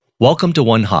Welcome to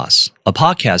One Haas, a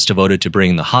podcast devoted to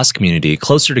bringing the Haas community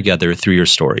closer together through your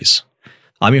stories.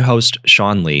 I'm your host,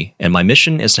 Sean Lee, and my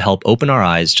mission is to help open our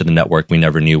eyes to the network we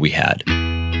never knew we had.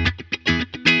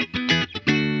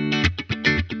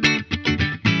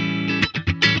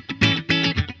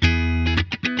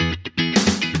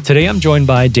 Today, I'm joined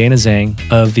by Dana Zhang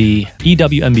of the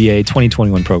EWMBA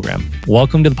 2021 program.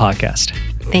 Welcome to the podcast.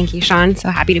 Thank you, Sean.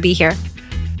 So happy to be here.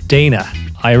 Dana,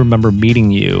 I remember meeting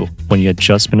you when you had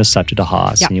just been accepted to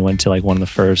Haas, and you went to like one of the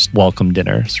first welcome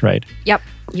dinners, right? Yep.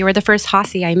 You were the first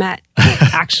Haasie I met,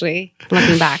 actually,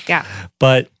 looking back. Yeah.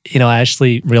 But, I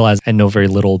actually realized I know very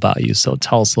little about you. So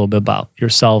tell us a little bit about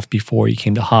yourself before you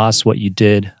came to Haas, what you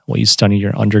did, what you studied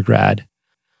your undergrad.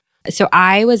 So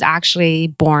I was actually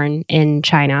born in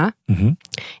China,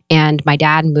 and my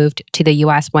dad moved to the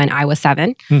US when I was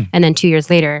 7. And then 2 years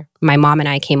later, my mom and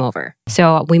I came over.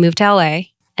 So we moved to LA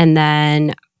and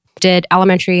then did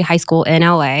elementary, high school in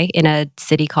LA in a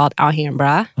city called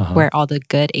Alhambra, where all the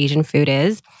good Asian food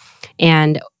is.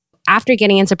 And after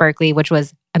getting into Berkeley, which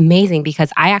was amazing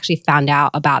because I actually found out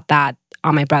about that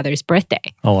on my brother's birthday.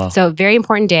 Oh, wow. So very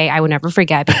important day I will never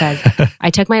forget because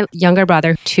I took my younger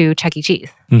brother to Chuck E.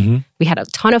 Cheese. We had a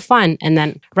ton of fun. And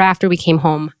then right after we came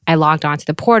home, I logged onto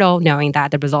the portal knowing that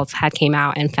the results had came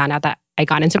out and found out that I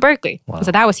got into Berkeley. Wow.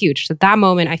 So that was huge. So that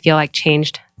moment I feel like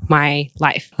changed my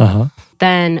life.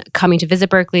 Then coming to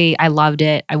visit Berkeley, I loved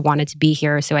it. I wanted to be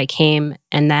here. So I came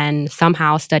and then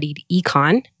somehow studied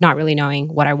econ, not really knowing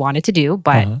what I wanted to do,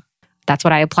 but that's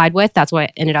what I applied with. That's what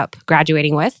I ended up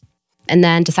graduating with. And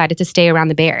then decided to stay around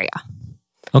the Bay Area.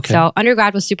 Okay. So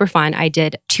undergrad was super fun. I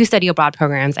did 2 study abroad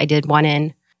programs. I did one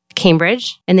in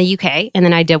Cambridge in the UK, and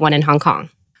then I did one in Hong Kong.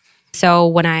 So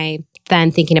when I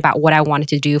then thinking about what I wanted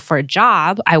to do for a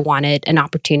job, I wanted an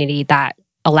opportunity that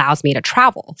allows me to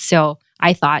travel. So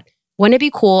I thought, wouldn't it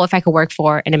be cool if I could work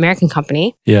for an American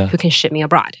company who can ship me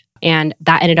abroad? And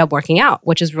that ended up working out,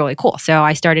 which is really cool. So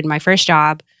I started my first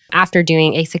job after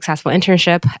doing a successful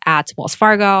internship at Wells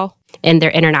Fargo in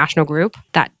their international group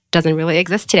that doesn't really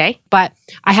exist today. But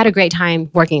I had a great time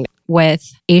working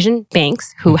with Asian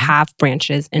banks who have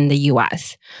branches in the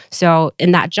US. So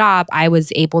in that job, I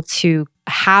was able to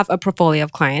have a portfolio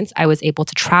of clients. I was able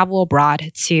to travel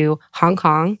abroad to Hong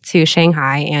Kong, to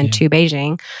Shanghai, and to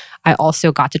Beijing. I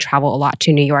also got to travel a lot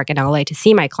to New York and LA to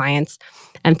see my clients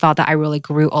and felt that I really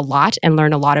grew a lot and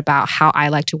learned a lot about how I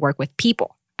like to work with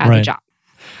people as a job.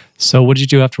 So what did you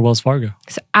do after Wells Fargo?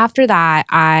 So after that,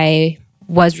 I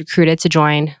was recruited to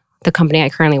join the company I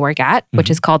currently work at, which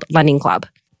is called Lending Club.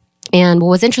 And what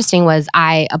was interesting was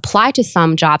I applied to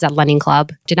some jobs at Lending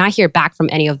Club, did not hear back from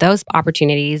any of those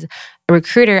opportunities. A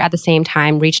recruiter at the same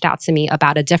time reached out to me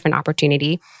about a different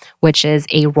opportunity, which is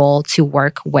a role to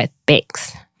work with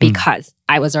banks because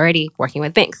I was already working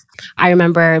with banks. I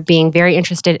remember being very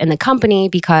interested in the company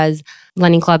because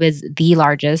Lending Club is the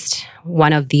largest,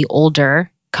 one of the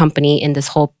older company in this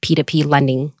whole P2P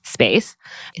lending space.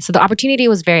 So the opportunity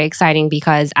was very exciting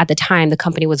because at the time, the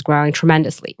company was growing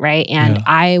tremendously, right? And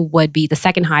I would be the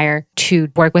second hire to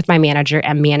work with my manager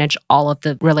and manage all of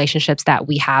the relationships that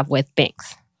we have with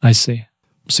banks. I see.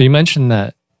 So you mentioned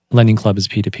that Lending Club is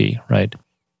P2P, right?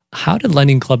 How did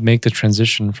Lending Club make the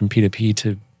transition from P2P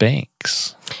to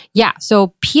banks? Yeah,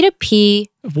 so P2P...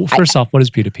 Well, first off, what is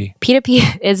P2P?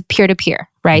 P2P is peer-to-peer,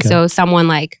 right? Okay. So someone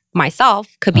like myself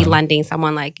could be lending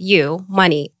someone like you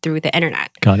money through the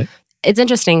internet. Got it. It's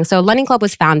interesting. So Lending Club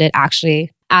was founded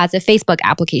actually as a Facebook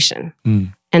application.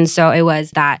 And so it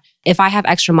was that if I have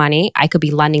extra money, I could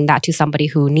be lending that to somebody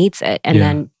who needs it and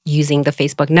then using the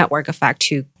Facebook network effect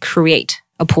to create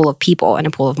a pool of people and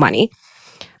a pool of money.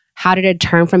 How did it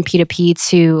turn from P2P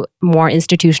to more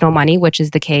institutional money, which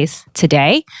is the case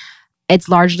today? It's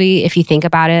largely, if you think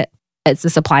about it, it's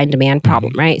a supply and demand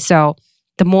problem, right? So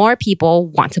the more people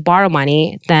want to borrow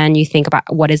money, then you think about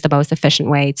what is the most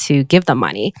efficient way to give them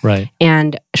money. Right.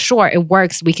 And sure, it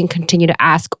works. We can continue to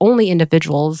ask only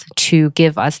individuals to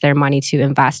give us their money to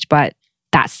invest, but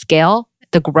that scale,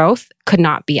 the growth could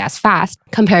not be as fast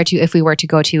compared to if we were to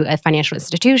go to a financial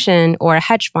institution or a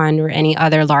hedge fund or any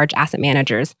other large asset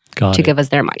managers to give us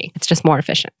their money. It's just more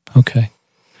efficient. Okay.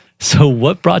 So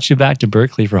what brought you back to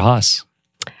Berkeley for Haas?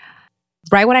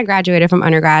 Right when I graduated from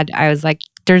undergrad, I was like,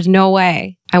 there's no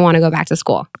way I want to go back to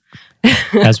school.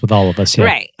 As with all of us, yeah.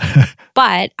 Right.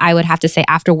 But I would have to say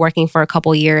after working for a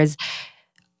couple years,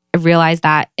 I realized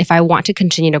that if I want to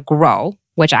continue to grow,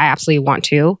 which I absolutely want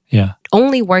to,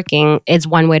 only working is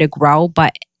one way to grow,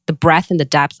 but the breadth and the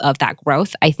depth of that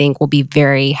growth, I think will be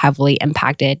very heavily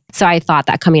impacted. So I thought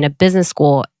that coming to business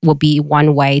school will be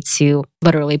one way to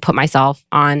literally put myself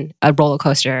on a roller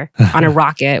coaster, on a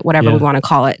rocket, whatever we want to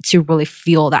call it, to really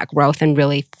feel that growth and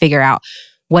really figure out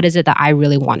what is it that I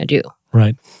really want to do.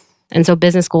 Right. And so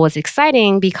business school was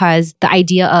exciting because the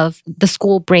idea of the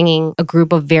school bringing a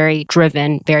group of very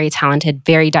driven, very talented,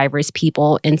 very diverse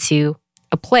people into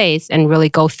a place and really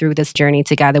go through this journey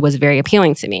together was very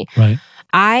appealing to me. Right.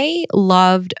 I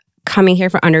loved coming here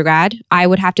for undergrad. I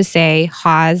would have to say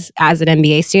Haas as an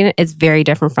MBA student is very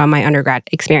different from my undergrad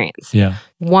experience. Yeah.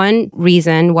 One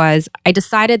reason was I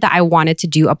decided that I wanted to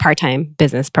do a part-time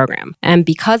business program. And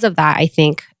because of that, I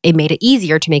think it made it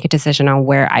easier to make a decision on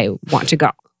where I want to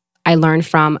go. I learned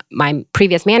from my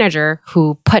previous manager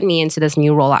who put me into this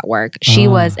new role at work. She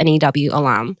was an EW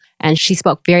alum and she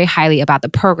spoke very highly about the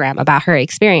program, about her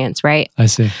experience, right? I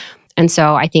see. And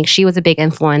so I think she was a big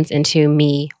influence into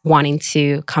me wanting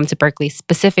to come to Berkeley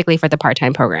specifically for the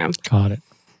part-time program. Got it.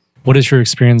 What has your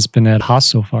experience been at Haas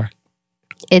so far?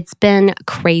 It's been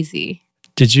crazy.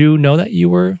 Did you know that you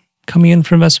were coming in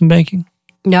for investment banking?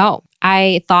 No,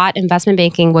 I thought investment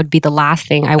banking would be the last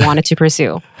thing I wanted to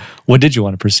pursue. What did you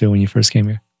want to pursue when you first came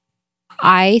here?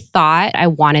 I thought I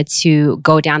wanted to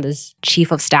go down this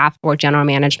chief of staff or general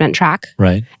management track.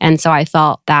 Right. And so I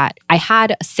felt that I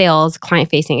had sales,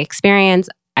 client-facing experience.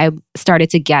 I started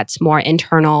to get more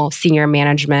internal senior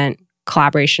management,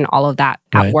 collaboration, all of that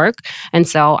at work. And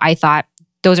so I thought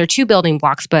those are 2 building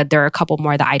blocks, but there are a couple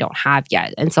more that I don't have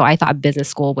yet. And so I thought business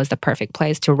school was the perfect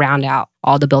place to round out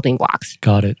all the building blocks.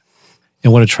 Got it.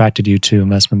 And what attracted you to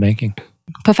investment banking?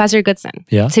 Professor Goodson,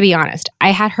 to be honest.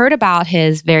 I had heard about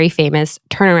his very famous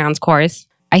turnarounds course,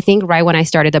 I think right when I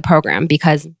started the program,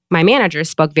 because my manager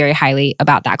spoke very highly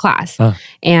about that class.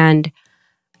 And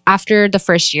after the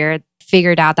first year,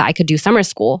 figured out that I could do summer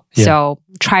school. So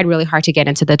tried really hard to get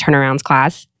into the turnarounds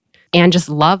class and just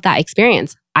loved that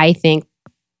experience. I think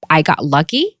I got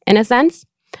lucky in a sense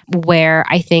where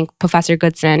I think Professor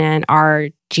Goodson and our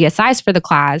GSIs for the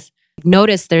class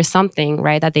noticed there's something,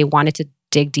 right, that they wanted to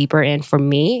dig deeper in for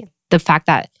me. The fact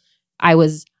that I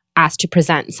was asked to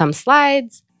present some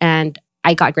slides and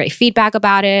I got great feedback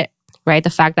about it, right? The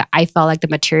fact that I felt like the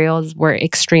materials were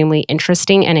extremely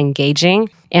interesting and engaging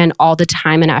and all the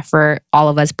time and effort all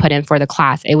of us put in for the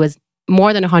class. It was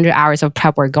more than 100 hours of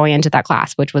prep work going into that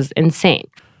class, which was insane.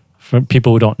 For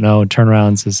people who don't know,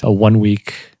 Turnarounds is a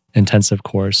 1-week intensive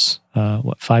course.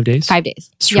 5 days? 5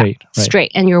 days. Straight. Yeah,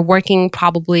 straight. And you're working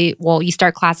probably, you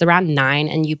start class around 9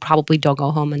 and you probably don't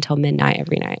go home until midnight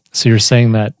every night. So you're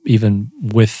saying that even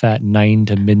with that 9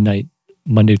 to midnight,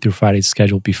 Monday through Friday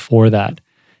schedule before that,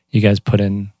 you guys put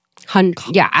in...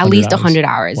 at least 100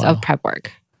 hours of prep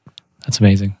work. That's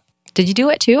amazing. Did you do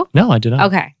it too? No, I did not.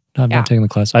 Okay. No, I've not taken the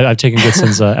class. I've taken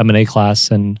Goodson's M&A class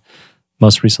and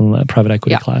most recently private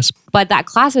equity class. But that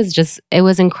class was it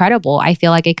was incredible. I feel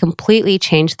like it completely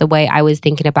changed the way I was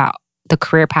thinking about the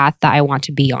career path that I want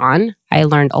to be on. I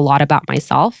learned a lot about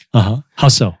myself. How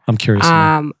so? I'm curious.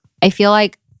 I feel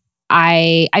like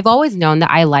I've always known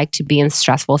that I like to be in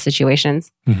stressful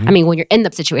situations. Mm-hmm. I mean, when you're in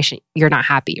the situation, you're not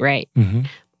happy, right? Mm-hmm.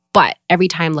 But every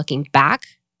time looking back,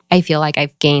 I feel like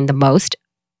I've gained the most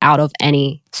out of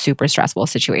any super stressful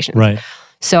situation. Right.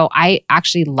 So I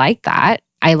actually like that.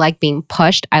 I like being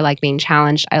pushed. I like being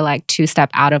challenged. I like to step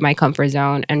out of my comfort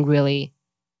zone and really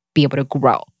be able to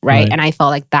grow, right? And I felt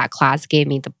like that class gave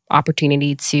me the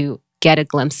opportunity to get a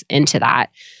glimpse into that.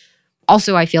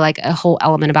 Also, I feel like a whole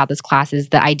element about this class is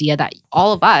the idea that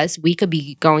all of us, we could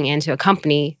be going into a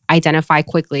company, identify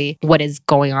quickly what is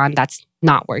going on that's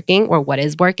not working or what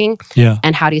is working,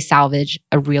 and how do you salvage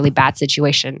a really bad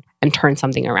situation and turn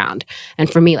something around.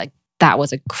 And for me, like that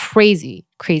was a crazy,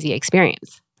 crazy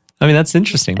experience. I mean, that's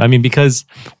interesting. I mean, because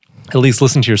at least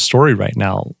listening to your story right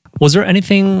now, was there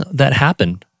anything that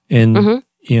happened in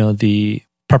the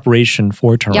preparation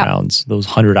for turnarounds, those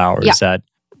 100 hours that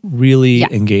really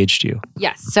engaged you?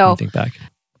 Yes. So think back.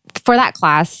 For that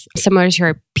class, similar to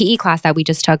your PE class that we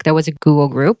just took, there was a Google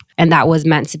group, and that was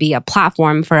meant to be a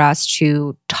platform for us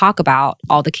to talk about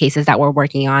all the cases that we're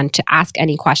working on, to ask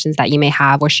any questions that you may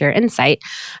have or share insight.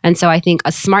 And so I think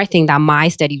a smart thing that my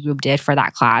study group did for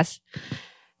that class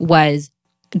was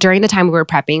during the time we were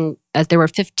prepping, there were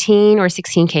 15 or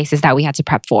 16 cases that we had to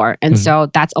prep for. And so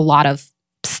that's a lot of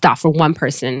stuff for one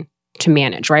person to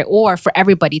manage, right? Or for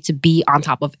everybody to be on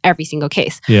top of every single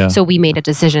case. Yeah. So we made a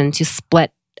decision to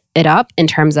split it up in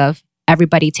terms of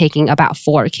everybody taking about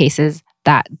 4 cases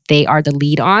that they are the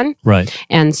lead on. Right.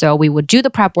 And so we would do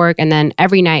the prep work, and then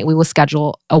every night we will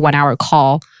schedule a 1-hour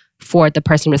call for the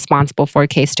person responsible for a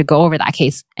case to go over that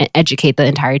case and educate the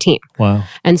entire team. Wow.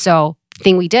 And so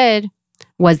thing we did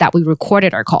was that we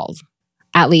recorded our calls.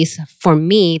 At least for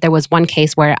me, there was one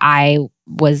case where I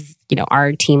was,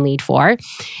 our team lead for,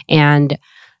 and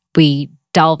we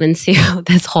delve into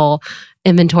this whole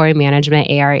inventory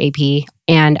management, AR, AP.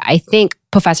 And I think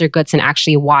Professor Goodson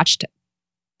actually watched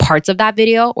parts of that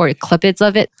video or clippets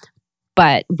of it,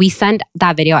 but we sent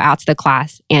that video out to the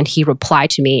class and he replied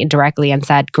to me directly and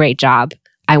said, "Great job.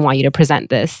 I want you to present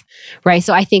this." Right.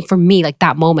 So I think for me, like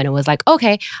that moment, it was like,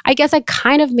 okay, I guess I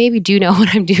kind of maybe do know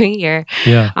what I'm doing here.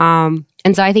 Yeah.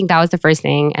 And so I think that was the first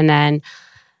thing. And then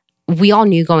we all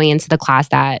knew going into the class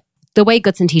that the way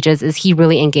Goodson teaches is he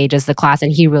really engages the class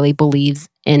and he really believes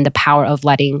in the power of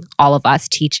letting all of us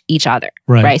teach each other.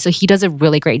 Right. So he does a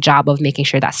really great job of making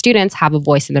sure that students have a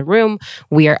voice in the room.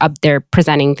 We are up there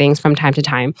presenting things from time to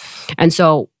time. And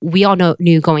so we all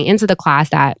knew going into the class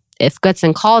that if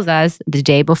Goodson calls us the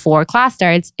day before class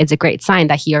starts, it's a great sign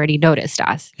that he already noticed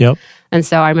us. Yep. And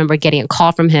so I remember getting a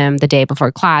call from him the day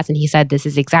before class and he said, "This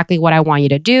is exactly what I want you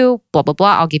to do, blah, blah,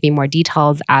 blah. I'll give you more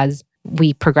details as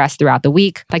we progress throughout the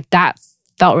week." Like that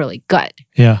felt really good.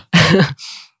 Yeah.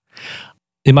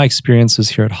 In my experiences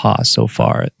here at Haas so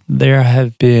far, there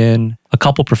have been a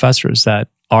couple professors that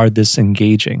are this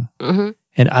engaging. Mm-hmm.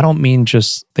 And I don't mean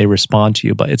just they respond to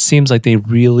you, but it seems like they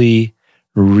really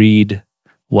read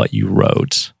what you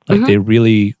wrote. Like they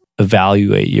really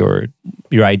evaluate your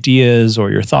ideas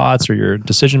or your thoughts or your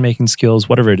decision-making skills,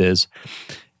 whatever it is,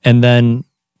 and then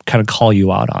kind of call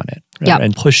you out on it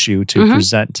and push you to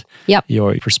present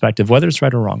your perspective, whether it's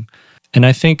right or wrong. And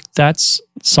I think that's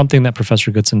something that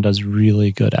Professor Goodson does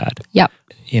really good at. Yep.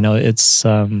 It's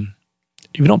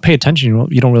if you don't pay attention,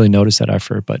 you don't really notice that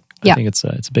effort, but I think it's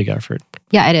a big effort.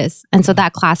 Yeah, it is. And so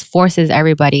that class forces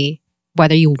everybody,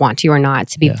 whether you want to or not,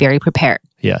 to be very prepared.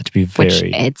 Yeah, to be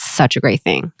it's such a great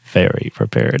thing. Very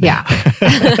prepared. Yeah.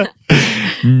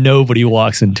 Nobody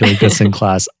walks into a Goodson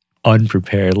class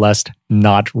unprepared, lest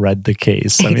not read the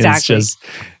case. I mean, it's just,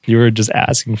 you were just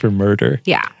asking for murder.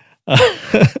 Yeah.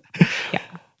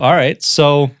 All right.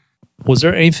 So was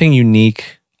there anything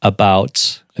unique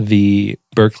about the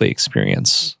Berkeley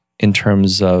experience in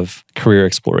terms of career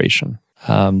exploration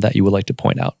that you would like to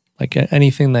point out? Like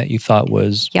anything that you thought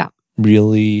was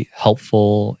really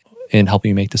helpful in helping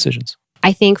you make decisions?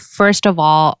 I think first of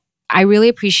all, I really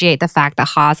appreciate the fact that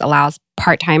Haas allows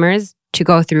part-timers to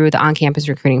go through the on-campus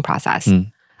recruiting process.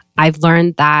 I've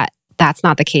learned that that's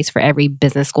not the case for every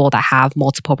business school that have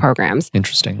multiple programs.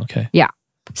 Interesting. Okay. Yeah.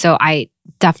 So I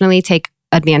definitely take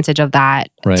advantage of that.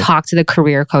 Right. Talk to the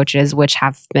career coaches, which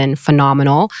have been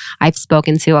phenomenal. I've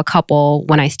spoken to a couple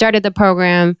when I started the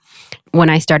program, when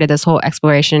I started this whole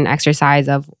exploration exercise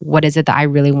of what is it that I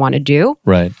really want to do.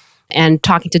 Right. And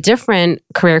talking to different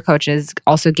career coaches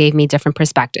also gave me different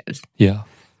perspectives. Yeah.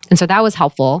 And so that was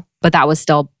helpful, but that was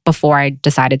still before I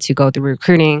decided to go through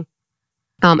recruiting.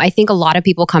 I think a lot of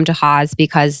people come to Haas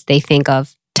because they think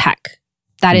of tech.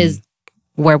 That is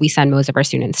where we send most of our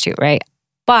students to, right?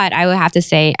 But I would have to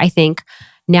say, I think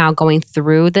now going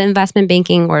through the investment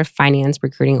banking or finance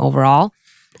recruiting overall,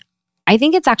 I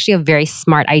think it's actually a very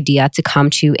smart idea to come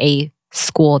to a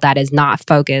school that is not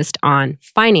focused on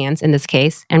finance in this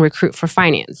case and recruit for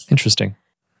finance. Interesting.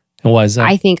 And why is that?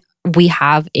 I think we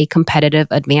have a competitive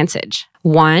advantage.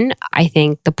 One, I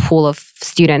think the pool of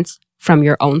students from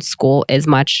your own school is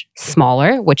much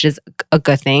smaller, which is a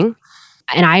good thing.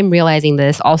 And I'm realizing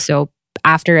this also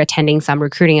after attending some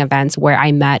recruiting events where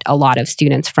I met a lot of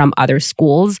students from other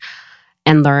schools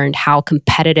and learned how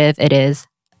competitive it is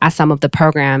at some of the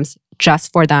programs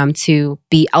just for them to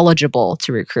be eligible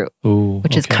to recruit,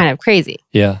 which is kind of crazy.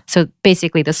 Yeah. So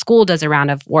basically the school does a round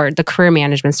of, or the career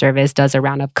management service does a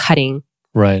round of cutting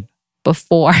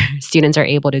before students are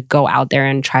able to go out there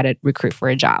and try to recruit for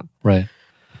a job. Right.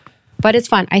 But it's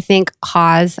fun. I think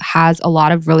Haas has a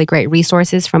lot of really great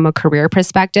resources from a career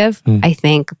perspective. I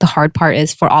think the hard part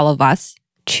is for all of us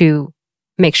to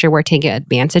make sure we're taking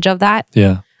advantage of that.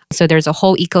 Yeah. So there's a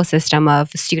whole ecosystem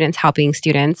of students helping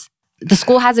students. The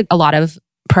school has a lot of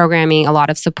programming, a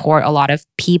lot of support, a lot of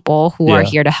people who are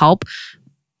here to help,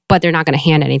 but they're not going to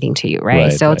hand anything to you,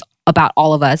 right? So it's about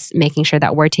all of us making sure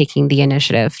that we're taking the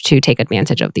initiative to take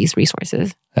advantage of these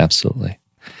resources. Absolutely.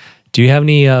 Do you have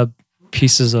any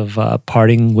pieces of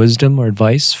parting wisdom or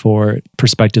advice for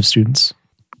prospective students?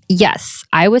 Yes,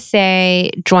 I would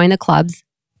say join the clubs.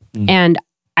 And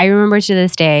I remember to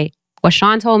this day, what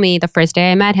Sean told me the first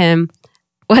day I met him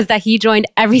was that he joined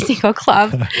every single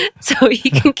club so he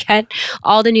can get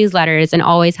all the newsletters and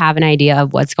always have an idea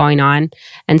of what's going on.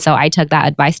 And so I took that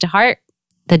advice to heart.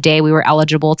 The day we were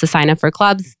eligible to sign up for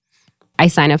clubs, I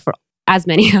signed up for as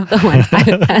many of the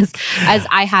ones as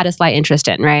I had a slight interest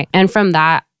in, right? And from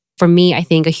that, for me, I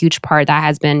think a huge part that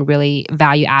has been really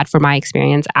value add for my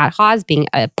experience at Haas, being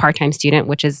a part-time student,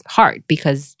 which is hard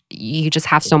because you just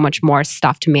have so much more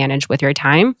stuff to manage with your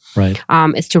time, right?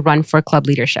 Is to run for club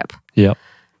leadership. Yep.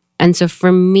 And so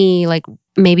for me, like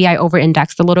maybe I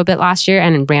over-indexed a little bit last year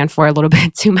and ran for a little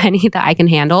bit too many that I can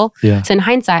handle. Yeah. So in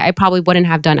hindsight, I probably wouldn't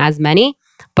have done as many,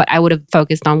 but I would have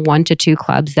focused on 1 to 2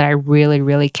 clubs that I really,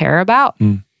 really care about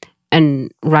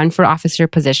and run for officer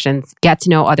positions, get to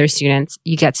know other students.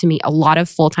 You get to meet a lot of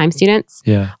full-time students,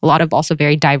 a lot of also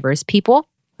very diverse people.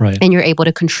 Right. And you're able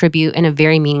to contribute in a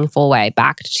very meaningful way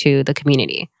back to the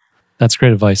community. That's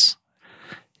great advice.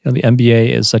 The MBA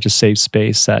is such a safe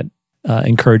space that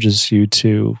encourages you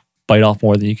to bite off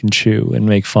more than you can chew and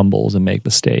make fumbles and make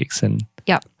mistakes and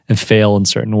fail in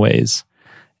certain ways.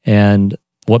 And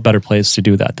what better place to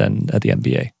do that than at the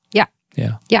MBA?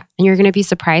 Yeah. And you're going to be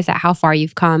surprised at how far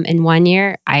you've come in 1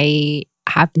 year. I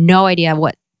have no idea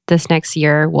what this next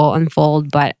year will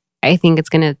unfold, but I think it's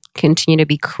going to continue to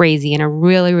be crazy in a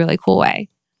really, really cool way.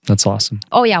 That's awesome.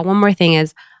 Oh yeah, one more thing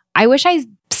is I wish I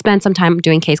spent some time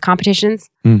doing case competitions.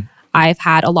 I've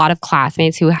had a lot of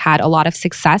classmates who had a lot of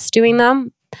success doing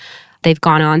them. They've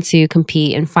gone on to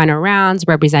compete in final rounds,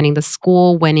 representing the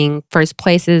school, winning first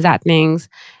places at things.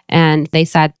 And they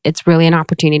said it's really an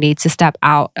opportunity to step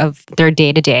out of their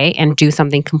day-to-day and do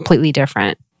something completely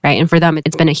different, right? And for them,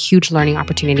 it's been a huge learning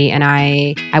opportunity. And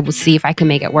I will see if I can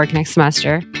make it work next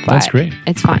semester. That's great.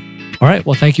 It's fun. All right.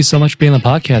 Well, thank you so much for being on the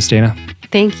podcast, Dana.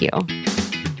 Thank you.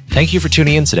 Thank you for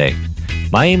tuning in today.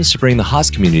 My aim is to bring the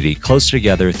Haas community closer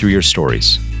together through your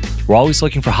stories. We're always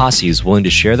looking for Haasies willing to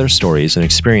share their stories and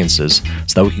experiences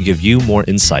so that we can give you more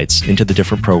insights into the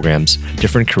different programs,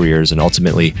 different careers, and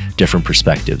ultimately different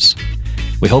perspectives.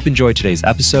 We hope you enjoyed today's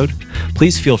episode.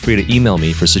 Please feel free to email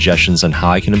me for suggestions on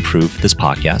how I can improve this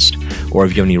podcast, or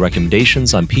if you have any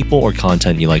recommendations on people or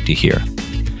content you'd like to hear.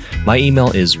 My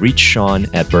email is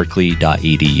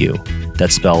reachsean@berkeley.edu.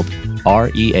 That's spelled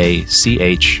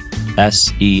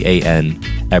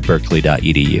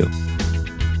REACHSEAN@berkeley.edu.